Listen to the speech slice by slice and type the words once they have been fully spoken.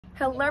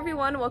Hello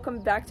everyone, welcome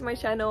back to my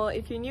channel.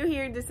 If you're new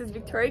here, this is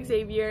Victoria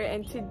Xavier,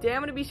 and today I'm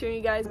going to be showing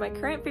you guys my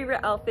current favorite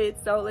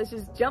outfits. So let's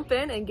just jump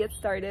in and get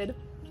started.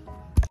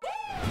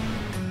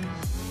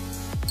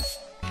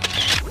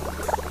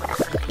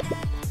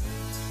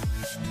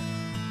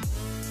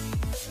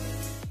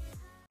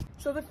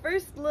 So the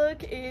first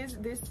look is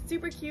this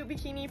super cute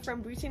bikini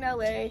from Boutique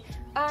LA.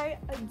 I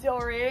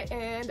adore it,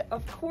 and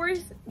of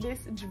course this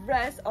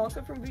dress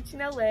also from Boutique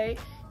LA.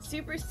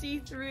 Super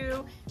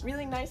see-through,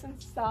 really nice and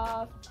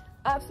soft.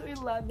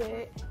 Absolutely love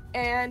it.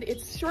 And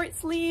it's short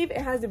sleeve.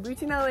 It has the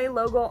Boutique LA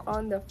logo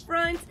on the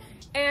front,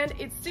 and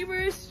it's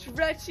super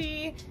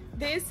stretchy.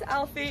 This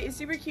outfit is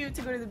super cute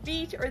to go to the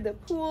beach or the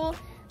pool.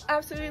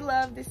 Absolutely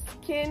love the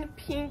skin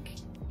pink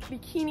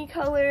bikini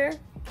color.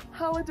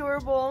 How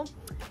adorable.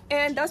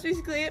 And that's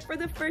basically it for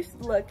the first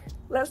look.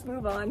 Let's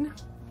move on.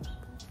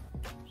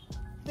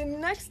 The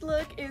next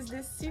look is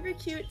this super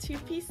cute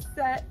two-piece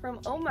set from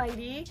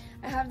Almighty.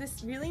 I have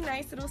this really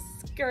nice little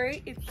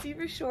skirt. It's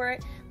super short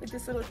with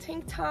this little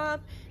tank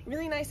top,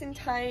 really nice and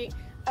tight.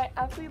 I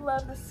absolutely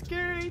love the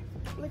skirt.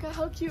 Look at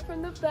how cute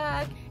from the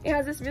back. It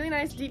has this really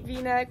nice deep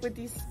v-neck with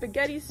these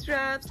spaghetti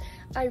straps.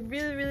 I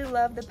really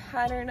love the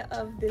pattern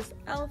of this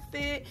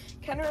outfit.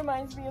 Kind of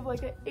reminds me of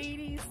like an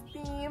 80s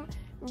theme.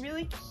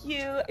 Really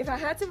cute. If I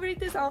had to rate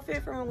this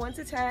outfit from a 1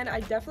 to 10, I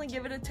definitely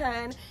give it a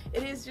 10.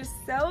 It is just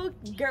so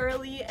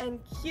girly and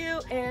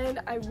cute, and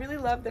I really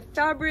love the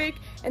fabric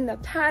and the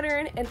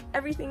pattern and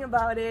everything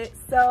about it.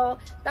 So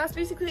that's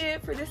basically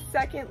it for the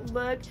second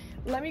look.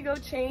 Let me go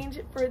change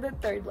for the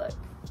third look.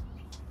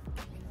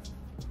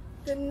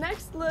 The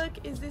next look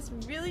is this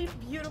really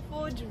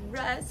beautiful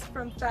dress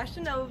from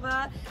Fashion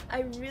Nova.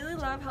 I really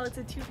love how it's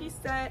a two-piece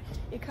set.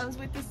 It comes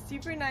with this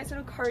super nice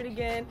little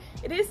cardigan.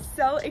 It is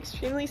so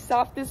extremely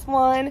soft, this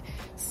one.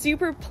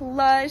 Super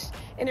plush,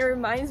 and it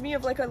reminds me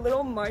of like a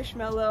little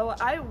marshmallow.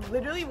 I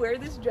literally wear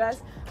this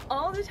dress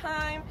all the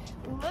time.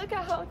 Look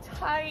at how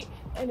tight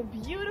and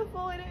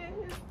beautiful it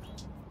is.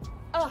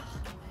 Oh.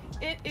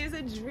 It is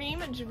a dream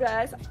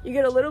dress. You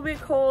get a little bit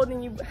cold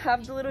and you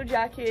have the little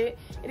jacket.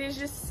 It is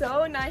just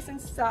so nice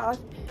and soft,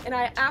 and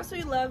I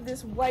absolutely love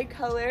this white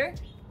color.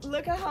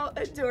 Look at how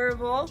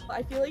adorable.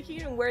 I feel like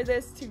you can wear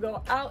this to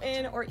go out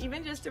in or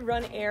even just to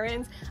run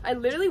errands. I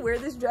literally wear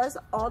this dress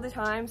all the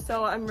time,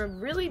 so I'm a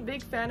really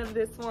big fan of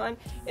this one.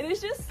 It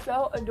is just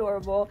so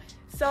adorable.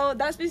 So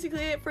that's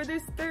basically it for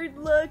this third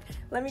look.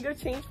 Let me go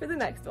change for the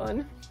next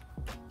one.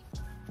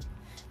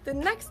 The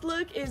next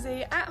look is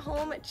a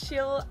at-home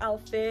chill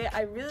outfit.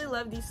 I really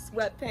love these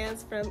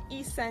sweatpants from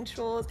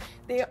Essentials.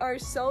 They are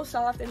so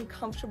soft and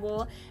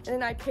comfortable. And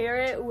then I pair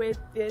it with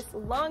this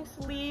long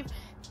sleeve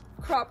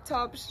crop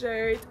top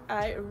shirt.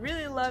 I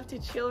really love to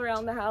chill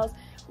around the house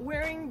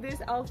wearing this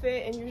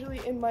outfit, and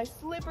usually in my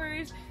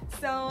slippers.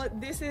 So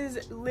this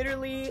is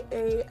literally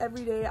a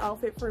everyday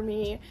outfit for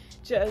me.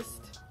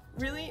 Just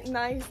really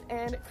nice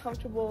and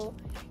comfortable.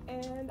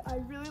 And I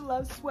really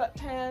love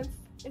sweatpants,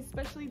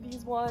 especially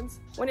these ones.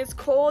 When it's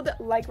cold,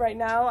 like right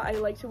now, I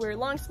like to wear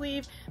long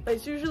sleeve, but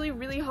it's usually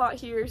really hot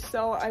here,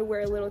 so I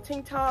wear a little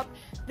tank top.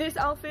 This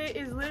outfit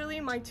is literally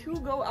my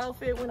to-go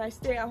outfit when I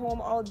stay at home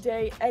all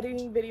day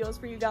editing videos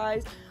for you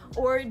guys,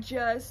 or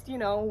just, you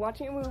know,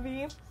 watching a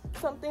movie,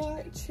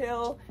 something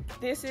chill.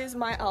 This is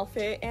my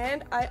outfit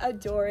and I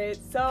adore it.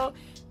 So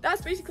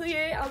that's basically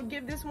it. I'll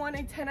give this one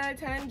a 10 out of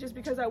 10 just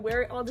because I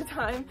wear it all the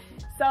time.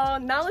 So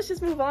now let's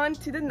just move on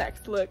to the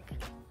next look.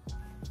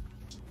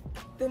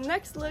 The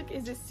next look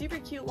is this super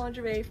cute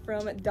lingerie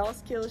from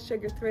Dollskill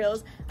Sugar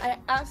Thrills. I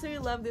absolutely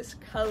love this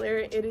color.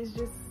 It is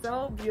just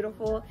so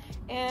beautiful,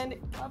 and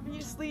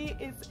obviously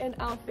it's an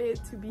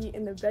outfit to be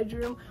in the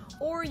bedroom,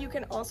 or you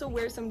can also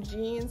wear some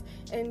jeans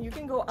and you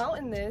can go out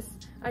in this.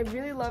 I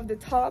really love the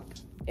top.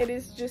 It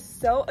is just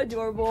so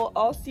adorable,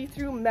 all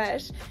see-through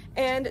mesh,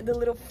 and the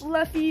little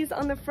fluffies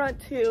on the front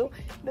too.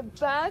 The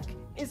back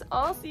is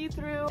all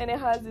see-through, and it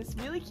has this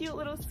really cute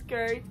little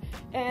skirt,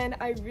 and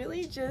I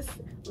really just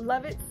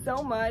love it so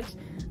much.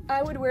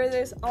 I would wear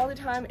this all the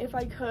time if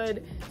I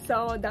could,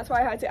 so that's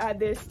why I had to add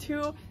this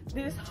to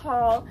this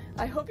haul.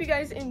 I hope you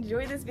guys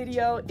enjoyed this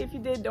video. If you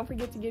did, don't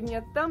forget to give me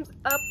a thumbs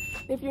up.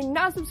 And if you're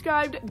not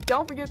subscribed,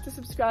 don't forget to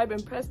subscribe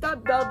and press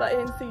that bell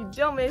button so you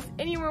don't miss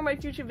any more of my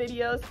future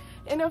videos.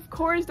 And of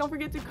course, don't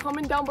forget to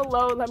comment down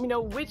below. Let me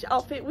know which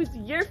outfit was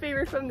your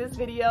favorite from this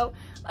video.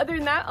 Other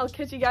than that, I'll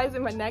catch you guys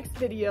in my next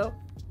video.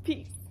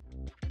 Peace.